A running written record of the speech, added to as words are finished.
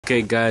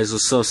Okay guys,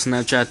 what's up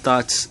Snapchat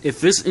thoughts?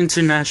 If it's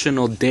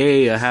International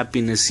Day of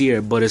Happiness here,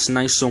 but it's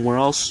nice somewhere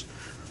else,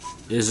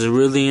 is it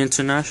really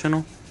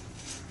international?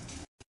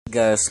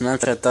 Guys,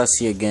 Snapchat thoughts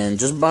here again.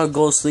 Just about to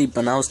go to sleep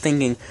and I was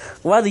thinking,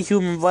 why the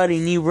human body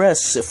need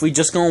rest if we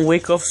just gonna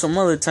wake up some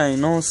other time, you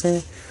know what I'm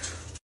saying?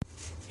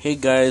 Hey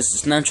guys,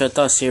 Snapchat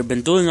thoughts here.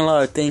 Been doing a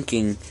lot of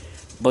thinking,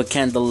 but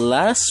can the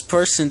last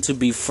person to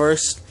be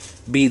first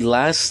be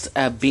last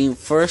at being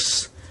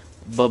first?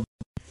 But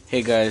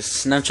hey guys,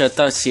 Snapchat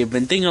thoughts here.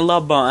 Been thinking a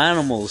lot about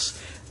animals,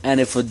 and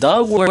if a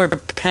dog wore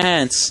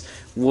pants,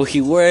 will he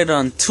wear it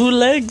on 2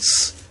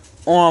 legs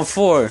or on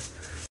 4?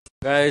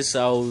 Guys,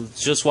 I was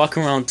just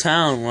walking around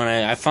town when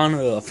I found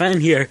a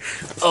fan here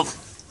of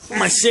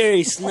my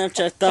series,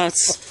 Snapchat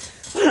thoughts.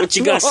 What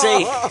you gotta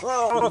say?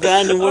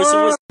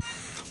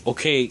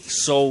 Okay,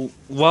 so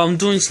while I'm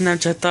doing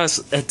Snapchat thoughts,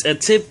 a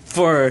tip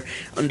for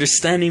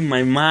understanding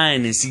my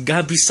mind is you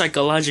gotta be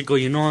psychological,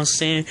 you know what I'm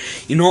saying?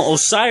 You know,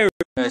 Osiris.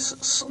 Guys,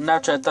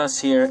 Snapchat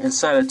thoughts here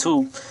inside a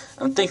tube.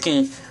 I'm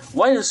thinking,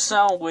 why does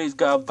sound waves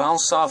gotta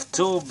bounce off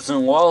tubes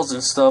and walls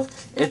and stuff?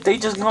 If they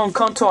just gonna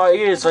come to our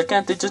ears, why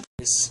can't they just...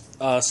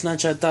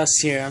 Snapchat thoughts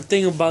here. I'm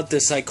thinking about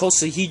this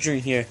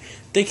icosahedron here.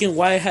 Thinking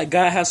why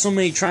God has so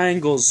many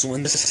triangles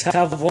when this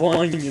have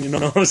one, you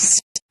know?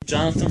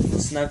 Jonathan from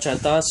Snapchat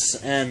thoughts,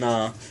 and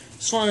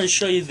just wanted to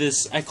show you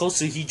this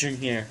icosahedron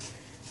here.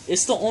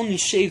 It's the only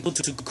shape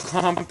to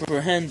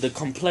comprehend the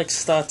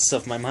complex thoughts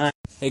of my mind.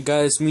 Hey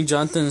guys, me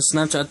Jonathan,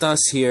 Snapchat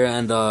thoughts here,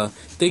 and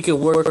think it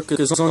work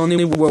because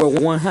only wear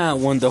one hat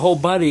when the whole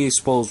body is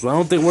exposed. I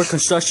don't think wear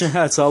construction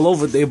hats all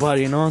over their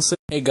body, you know what I'm saying?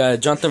 Hey guys,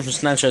 Jonathan from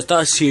Snapchat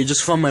thoughts here,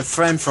 just from my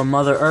friend from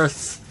Mother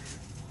Earth,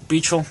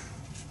 Beachel.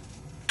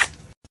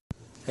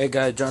 Hey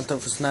guys, Jonathan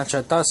from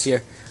Snapchat thoughts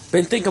here.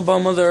 Been thinking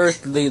about Mother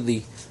Earth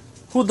lately.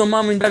 Who the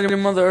mommy and daddy of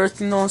Mother Earth,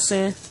 you know what I'm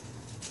saying?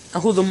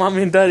 And who the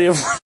mommy and daddy of...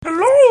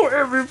 Hello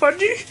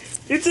everybody,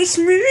 it is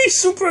me,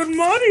 Super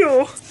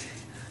Mario.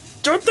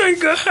 Jonathan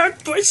got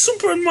hacked by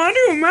Super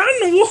Mario, man.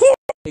 Whoa.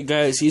 Hey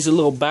guys, here's a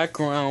little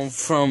background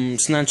from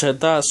Snapchat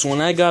thoughts. When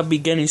I got be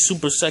getting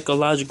super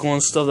psychological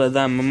and stuff like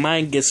that, my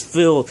mind gets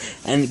filled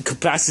and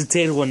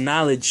capacitated with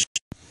knowledge.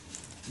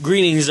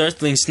 Greetings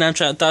Earthlings,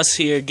 Snapchat thoughts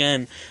here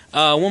again.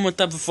 One more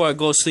thought before I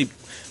go to sleep.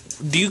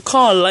 Do you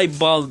call a light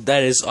bulb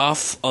that is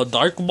off a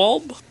dark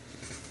bulb?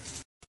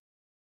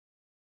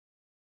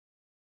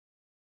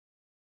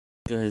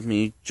 Guys,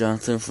 me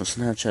Jonathan from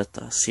Snapchat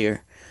thoughts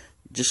here.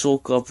 Just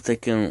woke up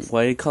thinking,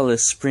 why do you call it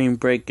spring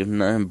break if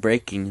nothing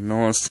breaking, you know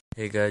what I'm saying?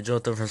 Hey guys,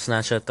 Jonathan from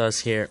Snapchat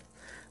thoughts here.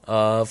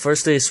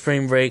 First day of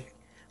spring break,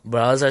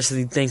 but I was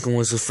actually thinking,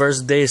 was the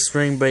first day of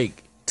spring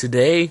break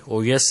today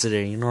or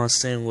yesterday, you know what I'm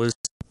saying?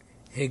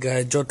 Hey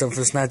guys, Jonathan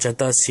from Snapchat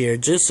thoughts here.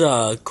 Just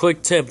a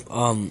quick tip,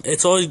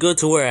 it's always good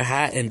to wear a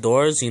hat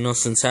indoors, you know,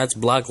 since hats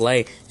block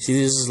light. See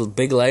this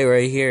big light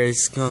right here?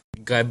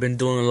 I've been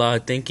doing a lot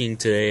of thinking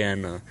today,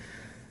 and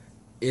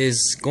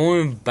is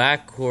going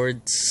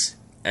backwards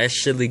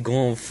actually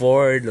going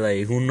forward?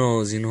 Like, who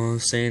knows, you know what I'm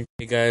saying?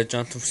 Hey guys,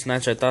 Jonathan from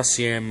Snapchat thoughts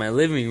here in my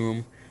living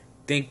room,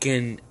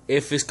 thinking,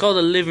 if it's called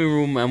a living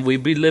room and we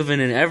be living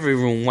in every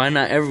room, why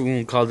not every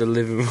room called a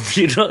living room?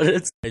 You know,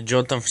 that's... Hey,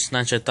 Jonathan from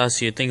Snapchat thoughts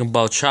here, thinking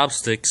about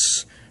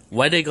chopsticks.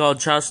 Why they call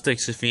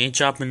chopsticks if you ain't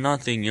chopping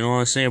nothing, you know what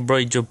I'm saying? Bro,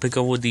 you just pick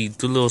up with the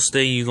 2 little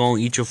stick, you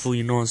gonna eat your food,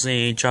 you know what I'm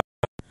saying? Ain't chop.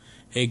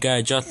 Hey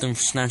guys, Jonathan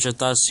from Snapchat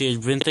thoughts here,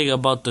 been thinking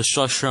about the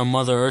structure of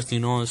Mother Earth, you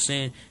know what I'm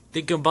saying?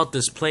 Thinking about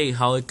this plate,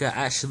 how it could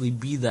actually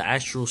be the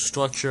actual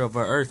structure of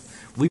our Earth.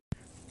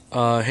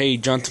 Hey,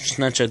 Jonathan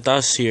Snapchat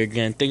thoughts here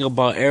again. Think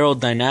about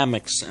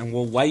aerodynamics and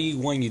why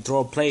when you throw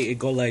a plate, it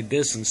go like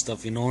this and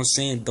stuff. You know what I'm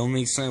saying? Don't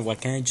make sense. Why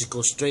can't it just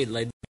go straight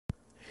like that?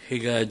 Hey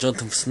guys,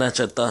 Jonathan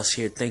Snapchat thoughts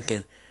here,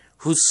 thinking,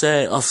 who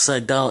said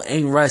upside down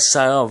ain't right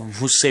side up?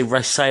 Who say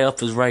right side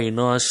up is right? You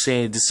know what I'm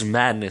saying? This is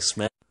madness,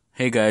 man.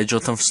 Hey guys,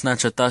 Jonathan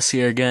Snapchat thoughts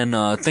here again.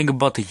 Think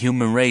about the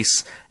human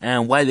race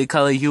and why they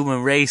call it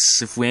human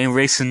race if we ain't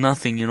racing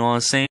nothing, you know what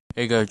I'm saying?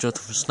 Hey guys,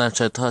 Jonathan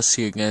Snapchat thoughts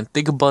here again.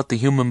 Think about the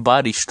human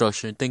body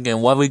structure,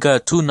 thinking why we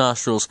got 2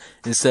 nostrils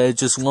instead of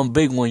just one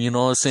big one, you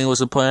know what I'm saying?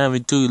 What's the point of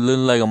having 2?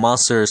 Looking like a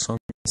monster or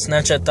something.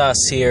 Snapchat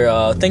thoughts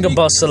here. Think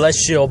about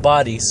celestial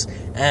bodies,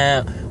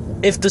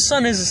 and if the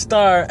sun is a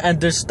star and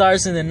there's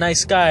stars in the night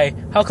sky,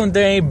 how come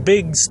there ain't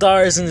big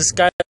stars in the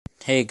sky?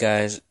 Hey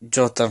guys,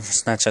 Jonathan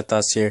Snapchat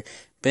thoughts here.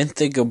 Been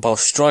thinking about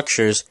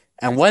structures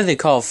and why they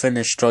call a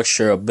finished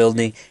structure a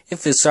building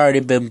if it's already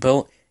been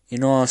built. You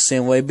know what I'm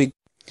saying? Way big.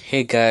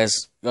 Hey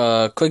guys,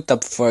 quick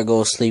thought before I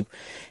go to sleep.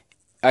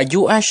 Are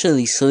you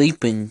actually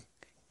sleeping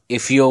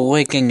if you're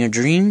awake in your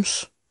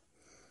dreams?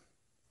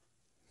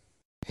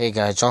 Hey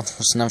guys, Jonathan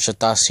from Snapchat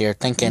thoughts here,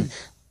 thinking.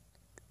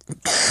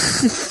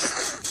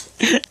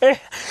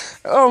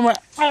 Oh my.